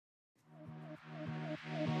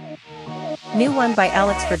New One by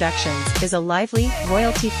Alex Productions is a lively,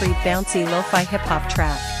 royalty-free bouncy lo-fi hip-hop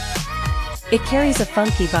track. It carries a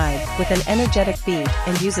funky vibe with an energetic beat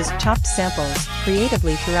and uses chopped samples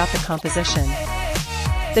creatively throughout the composition.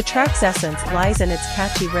 The track's essence lies in its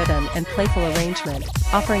catchy rhythm and playful arrangement,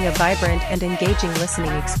 offering a vibrant and engaging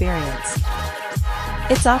listening experience.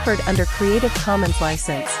 It's offered under Creative Commons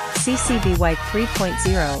license, CC BY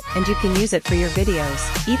 3.0, and you can use it for your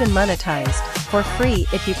videos, even monetized, for free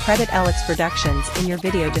if you credit Alex Productions in your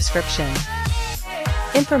video description.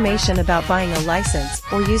 Information about buying a license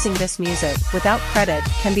or using this music without credit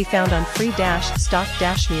can be found on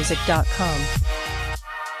free-stock-music.com.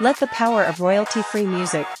 Let the power of royalty-free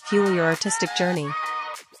music fuel your artistic journey.